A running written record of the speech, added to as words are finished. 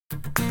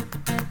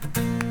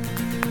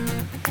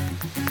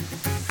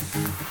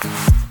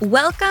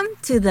Welcome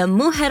to the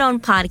Mujeron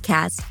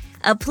Podcast,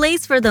 a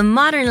place for the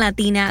modern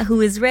Latina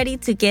who is ready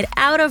to get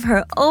out of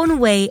her own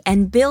way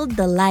and build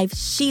the life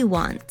she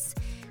wants.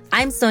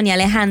 I'm Sonia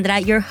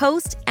Alejandra, your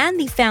host and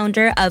the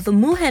founder of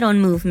Mujeron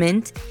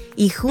Movement,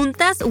 y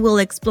juntas will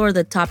explore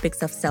the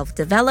topics of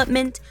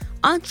self-development,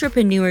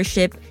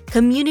 entrepreneurship,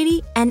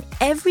 community, and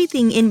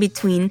everything in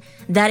between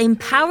that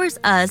empowers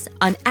us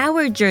on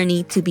our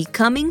journey to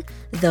becoming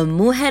the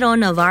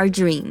mujeron of our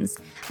dreams.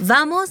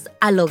 Vamos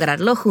a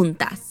lograrlo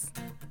juntas.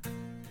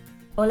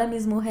 Hola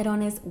mis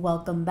mujerones,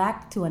 welcome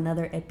back to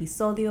another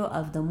episodio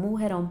of the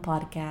Mujeron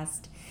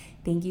Podcast.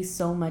 Thank you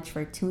so much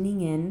for tuning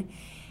in.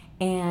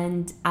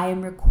 And I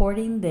am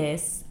recording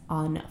this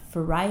on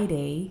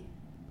Friday.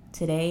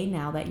 Today,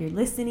 now that you're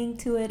listening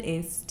to it,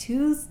 is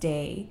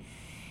Tuesday.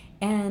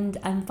 And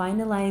I'm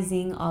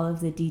finalizing all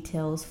of the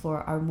details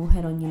for our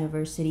Mujeron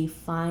University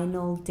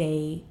final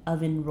day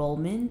of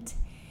enrollment.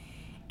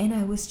 And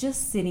I was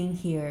just sitting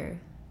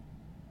here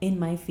in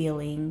my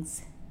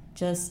feelings,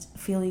 just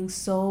feeling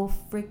so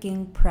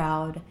freaking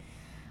proud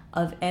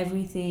of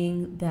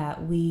everything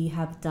that we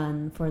have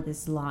done for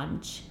this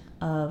launch,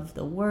 of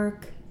the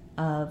work,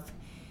 of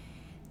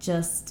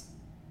just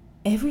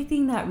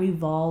everything that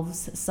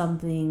revolves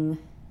something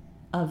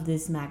of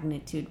this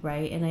magnitude,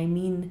 right?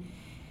 And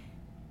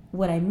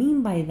what I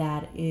mean by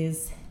that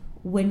is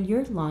when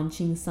you're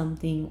launching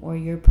something or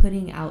you're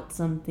putting out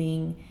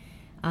something,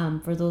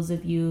 for those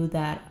of you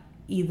that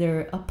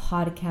either a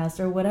podcast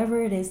or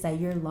whatever it is that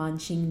you're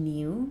launching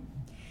new,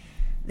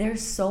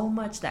 there's so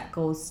much that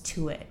goes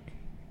to it.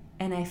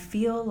 And I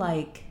feel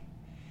like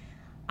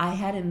I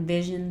had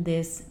envisioned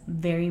this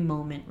very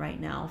moment right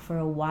now for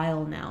a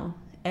while now.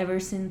 Ever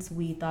since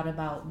we thought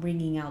about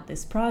bringing out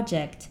this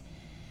project,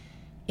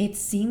 it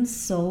seems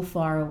so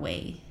far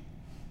away.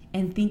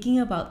 And thinking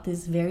about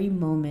this very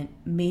moment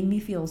made me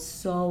feel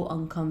so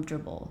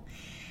uncomfortable.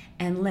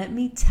 And let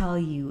me tell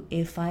you,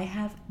 if I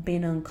have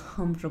been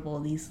uncomfortable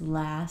these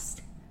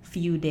last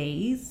few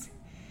days,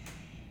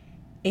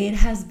 it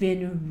has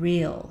been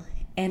real.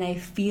 And I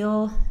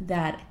feel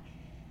that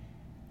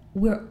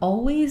we're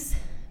always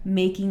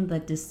making the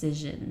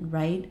decision,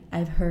 right?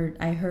 I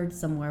heard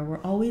somewhere,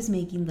 we're always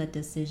making the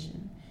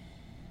decision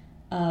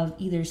of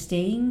either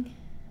staying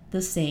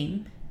the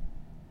same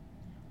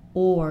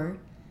or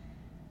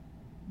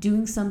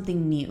doing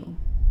something new.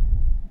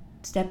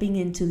 Stepping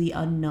into the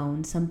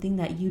unknown, something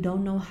that you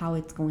don't know how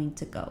it's going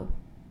to go.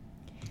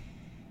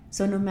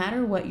 So no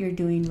matter what you're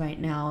doing right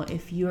now,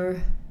 if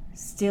you're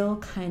still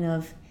kind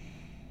of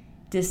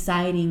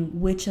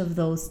deciding which of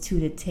those two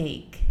to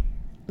take,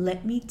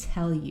 let me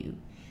tell you,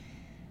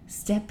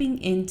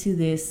 stepping into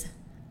this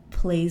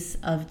place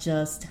of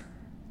just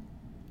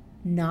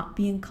not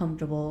being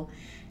comfortable,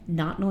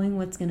 not knowing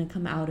what's going to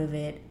come out of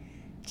it,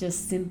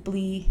 just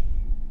simply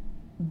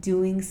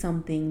doing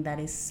something that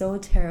is so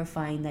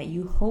terrifying that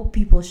you hope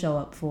people show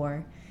up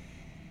for,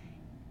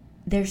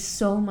 there's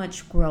so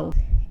much growth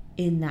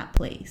in that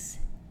place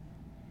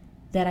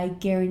that I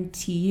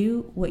guarantee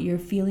you what you're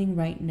feeling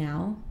right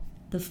now,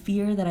 the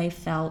fear that I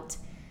felt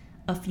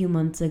a few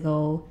months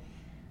ago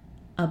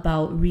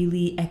about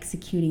really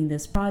executing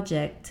this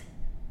project,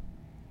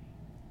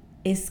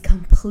 is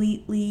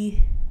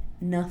completely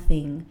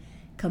nothing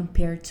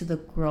compared to the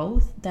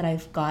growth that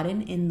I've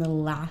gotten in the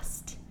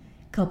last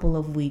couple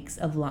of weeks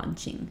of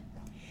launching.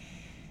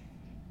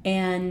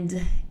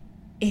 And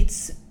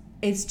it's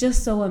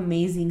just so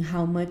amazing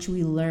how much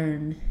we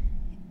learn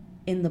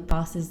in the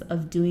process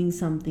of doing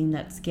something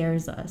that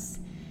scares us,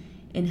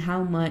 and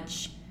how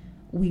much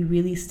we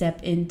really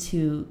step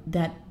into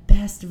that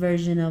best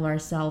version of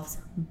ourselves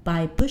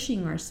by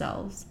pushing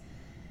ourselves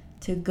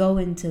to go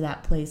into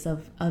that place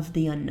of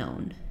the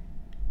unknown.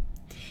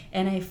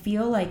 And I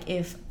feel like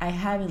if I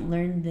haven't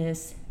learned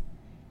this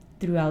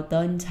throughout the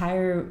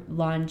entire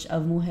launch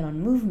of Mujeron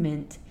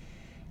Movement,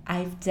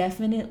 I've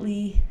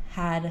definitely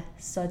had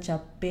such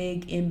a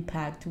big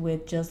impact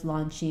with just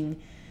launching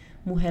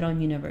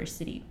Mujeron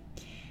University.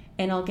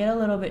 And I'll get a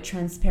little bit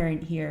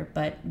transparent here,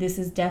 but this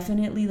is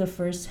definitely the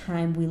first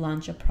time we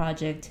launch a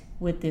project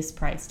with this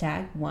price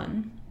tag,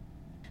 one.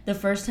 The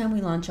first time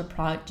we launch a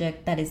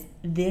project that is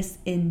this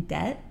in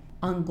depth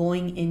on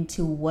going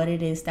into what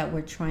it is that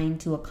we're trying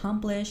to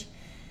accomplish,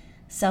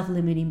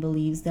 self-limiting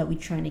beliefs that we're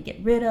trying to get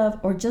rid of,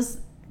 or just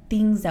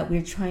things that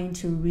we're trying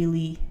to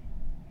really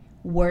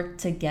work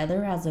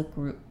together as a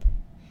group.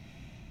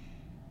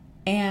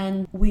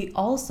 And we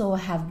also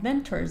have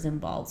mentors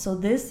involved. So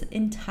this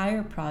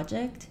entire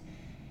project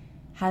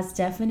has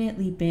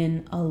definitely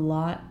been a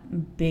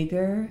lot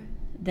bigger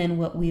than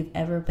what we've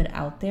ever put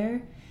out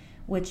there,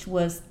 which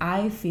was,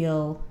 I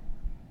feel,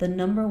 the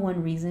number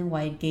one reason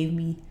why it gave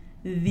me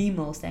the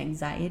most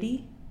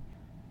anxiety,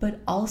 but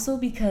also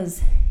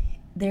because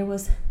there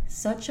was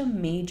such a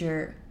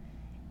major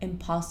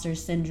imposter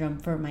syndrome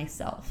for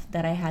myself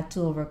that I had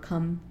to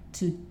overcome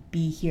to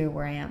be here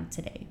where I am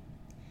today.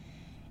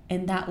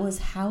 And that was,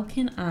 how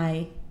can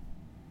I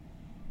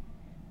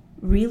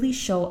really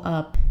show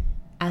up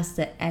as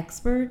the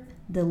expert,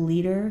 the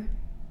leader,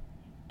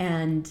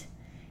 and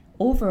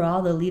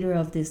overall the leader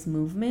of this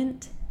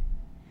movement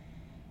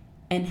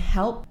and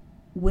help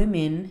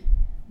women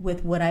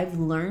with what I've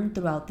learned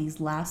throughout these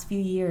last few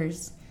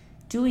years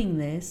doing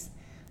this,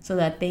 so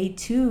that they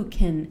too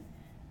can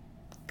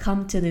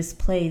come to this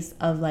place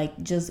of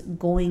like just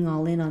going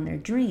all in on their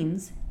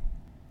dreams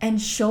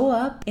and show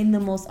up in the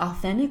most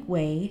authentic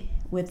way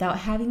without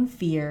having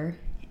fear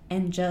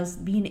and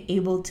just being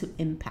able to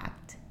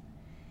impact.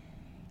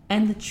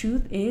 And the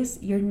truth is,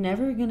 you're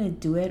never gonna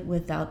do it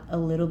without a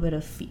little bit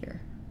of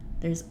fear.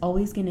 There's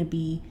always gonna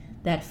be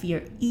that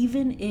fear,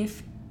 even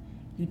if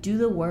you do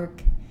the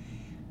work,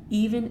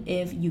 even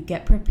if you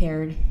get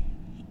prepared,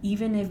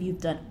 even if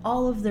you've done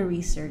all of the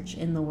research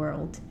in the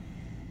world.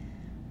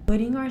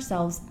 Putting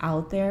ourselves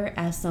out there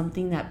as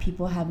something that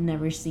people have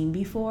never seen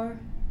before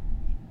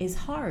is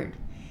hard.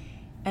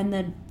 And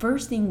the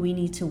first thing we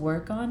need to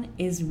work on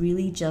is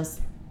really just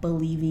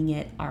believing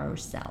it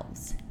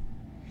ourselves.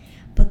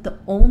 But the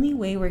only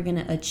way we're going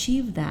to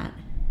achieve that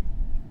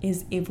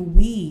is if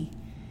we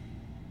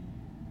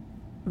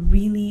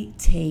really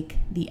take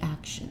the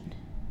action.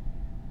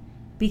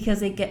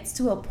 Because it gets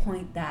to a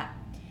point that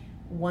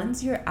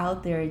once you're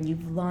out there and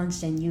you've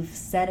launched and you've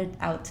set it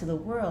out to the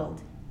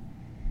world,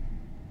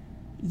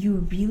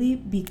 you really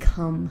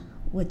become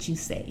what you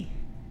say.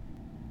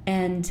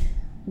 And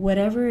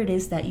whatever it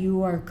is that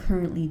you are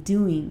currently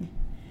doing,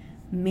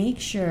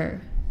 make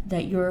sure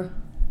that your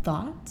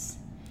thoughts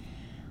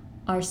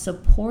are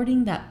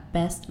supporting that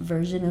best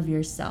version of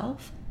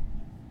yourself,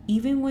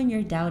 even when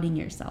you're doubting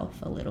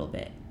yourself a little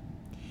bit.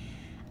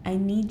 I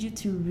need you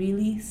to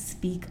really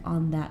speak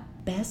on that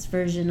best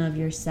version of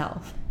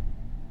yourself.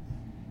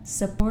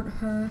 Support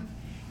her,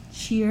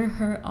 cheer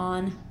her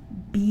on,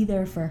 be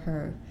there for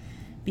her,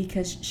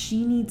 because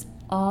she needs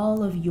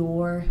all of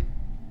your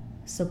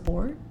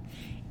support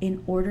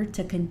in order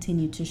to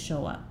continue to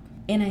show up.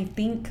 And I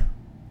think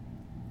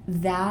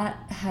that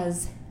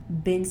has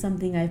been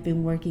something I've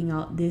been working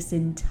out this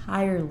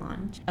entire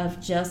launch,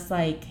 of just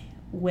like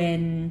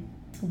when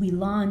we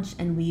launch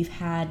and we've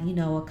had,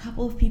 a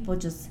couple of people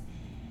just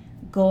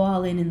go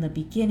all in the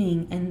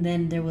beginning, and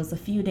then there was a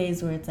few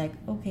days where it's like,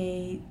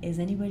 okay, is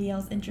anybody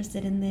else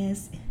interested in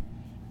this?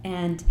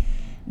 And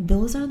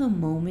those are the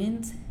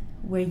moments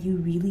where you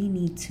really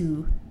need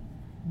to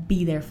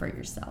be there for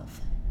yourself.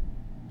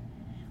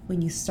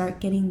 When you start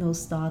getting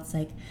those thoughts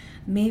like,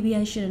 maybe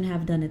I shouldn't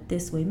have done it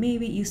this way,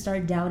 maybe you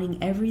start doubting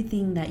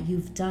everything that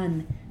you've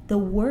done, the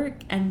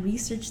work and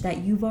research that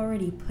you've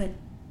already put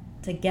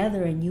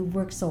together and you've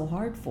worked so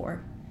hard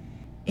for.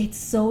 It's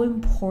so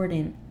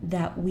important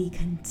that we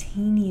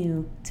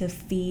continue to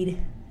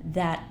feed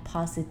that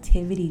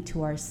positivity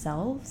to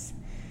ourselves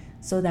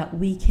so that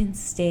we can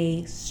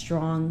stay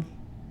strong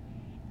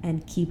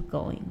and keep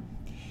going.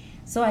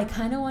 So I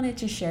kind of wanted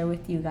to share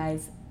with you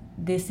guys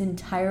this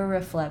entire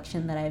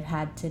reflection that I've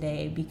had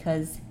today,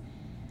 because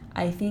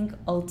I think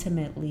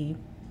ultimately,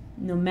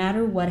 no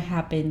matter what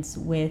happens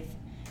with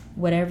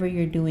whatever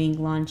you're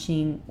doing,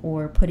 launching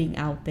or putting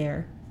out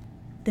there,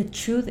 the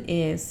truth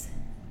is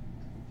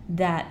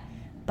that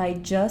by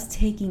just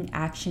taking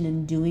action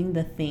and doing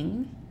the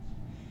thing,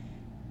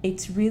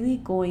 it's really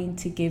going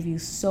to give you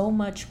so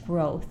much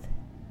growth,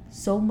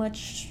 so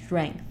much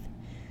strength,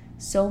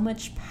 so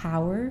much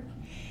power,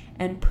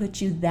 and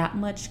put you that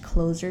much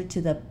closer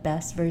to the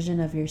best version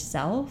of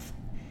yourself,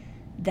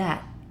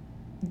 that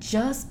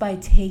just by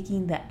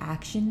taking the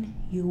action,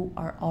 you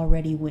are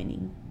already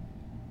winning.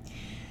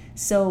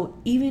 So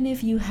even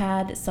if you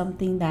had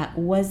something that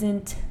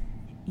wasn't,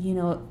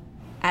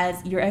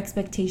 as your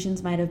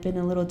expectations might have been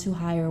a little too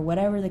high or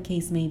whatever the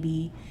case may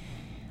be,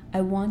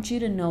 I want you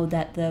to know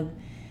that the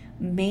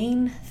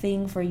main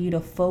thing for you to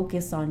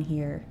focus on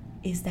here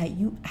is that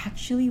you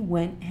actually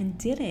went and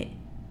did it.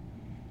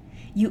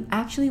 You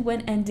actually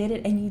went and did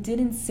it, and you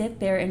didn't sit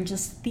there and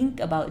just think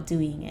about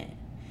doing it.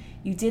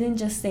 You didn't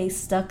just stay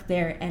stuck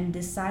there and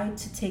decide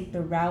to take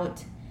the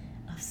route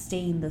of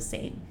staying the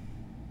same.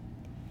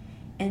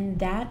 And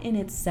that in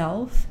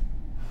itself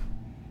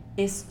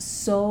is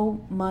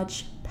so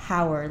much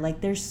power. Like,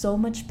 there's so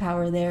much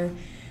power there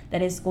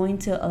that is going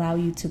to allow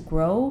you to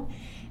grow.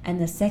 And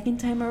the second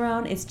time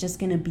around, it's just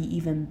going to be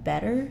even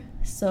better.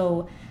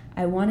 So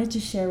I wanted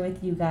to share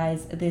with you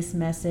guys this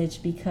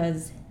message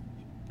because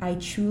I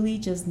truly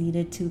just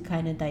needed to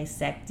kind of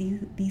dissect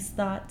these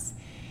thoughts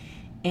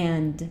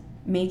and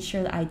make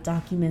sure that I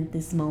document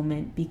this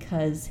moment,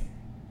 because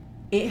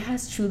it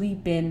has truly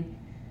been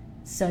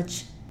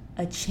such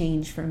a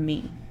change for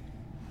me.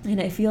 And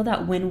I feel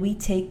that when we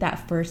take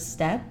that first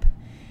step,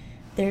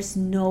 there's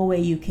no way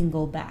you can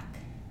go back.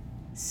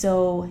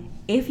 So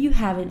if you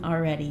haven't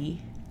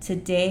already,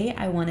 today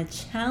I want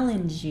to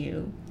challenge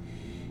you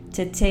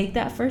to take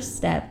that first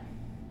step,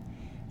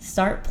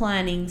 start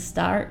planning,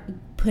 start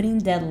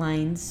putting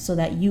deadlines so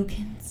that you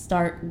can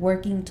start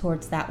working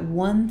towards that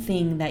one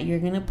thing that you're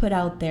going to put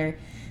out there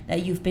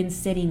that you've been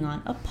sitting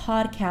on. A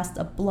podcast,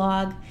 a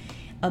blog,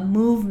 a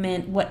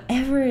movement,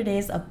 whatever it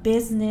is, a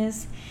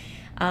business.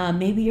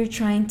 Maybe you're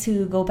trying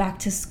to go back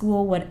to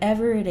school,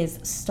 whatever it is,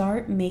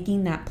 start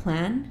making that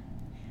plan.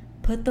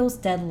 Put those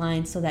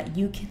deadlines so that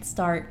you can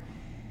start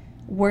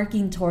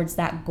working towards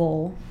that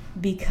goal,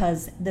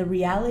 because the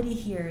reality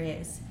here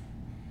is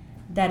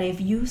that if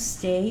you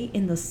stay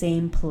in the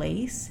same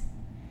place,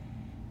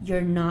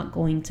 you're not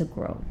going to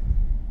grow.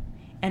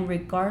 And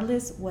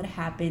regardless what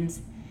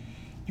happens,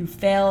 you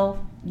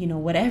fail,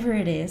 whatever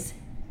it is,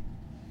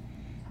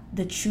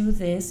 the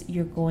truth is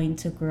you're going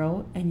to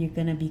grow and you're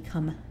going to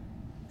become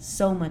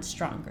so much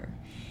stronger.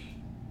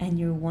 And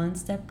you're one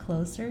step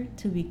closer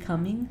to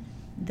becoming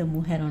the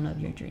mujeron of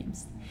your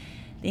dreams.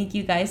 Thank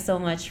you guys so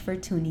much for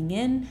tuning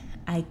in.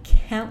 I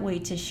can't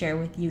wait to share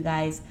with you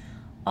guys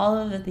all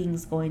of the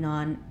things going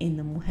on in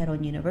the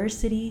Mujeron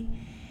University.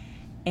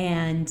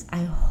 And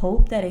I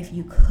hope that if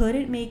you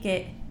couldn't make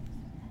it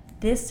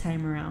this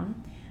time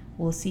around,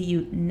 we'll see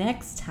you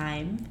next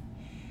time.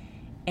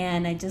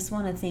 And I just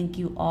want to thank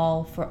you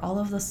all for all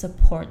of the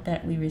support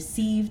that we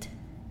received,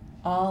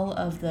 all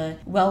of the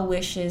well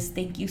wishes.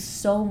 Thank you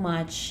so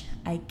much.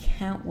 I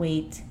can't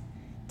wait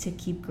to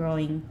keep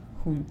growing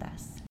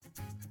juntas.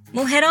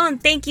 Mujeron,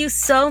 thank you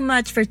so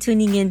much for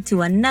tuning in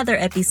to another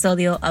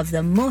episodio of the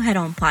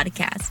Mujeron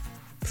podcast.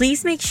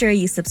 Please make sure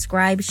you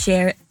subscribe,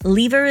 share,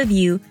 leave a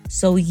review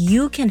so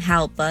you can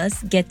help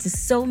us get to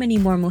so many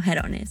more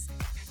mujerones.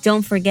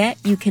 Don't forget,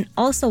 you can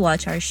also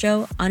watch our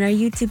show on our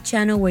YouTube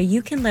channel, where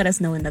you can let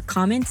us know in the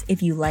comments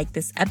if you like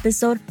this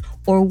episode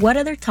or what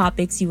other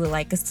topics you would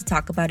like us to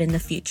talk about in the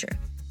future.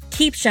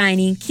 Keep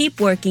shining, keep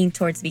working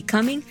towards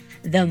becoming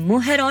the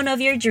mujeron of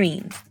your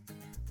dreams.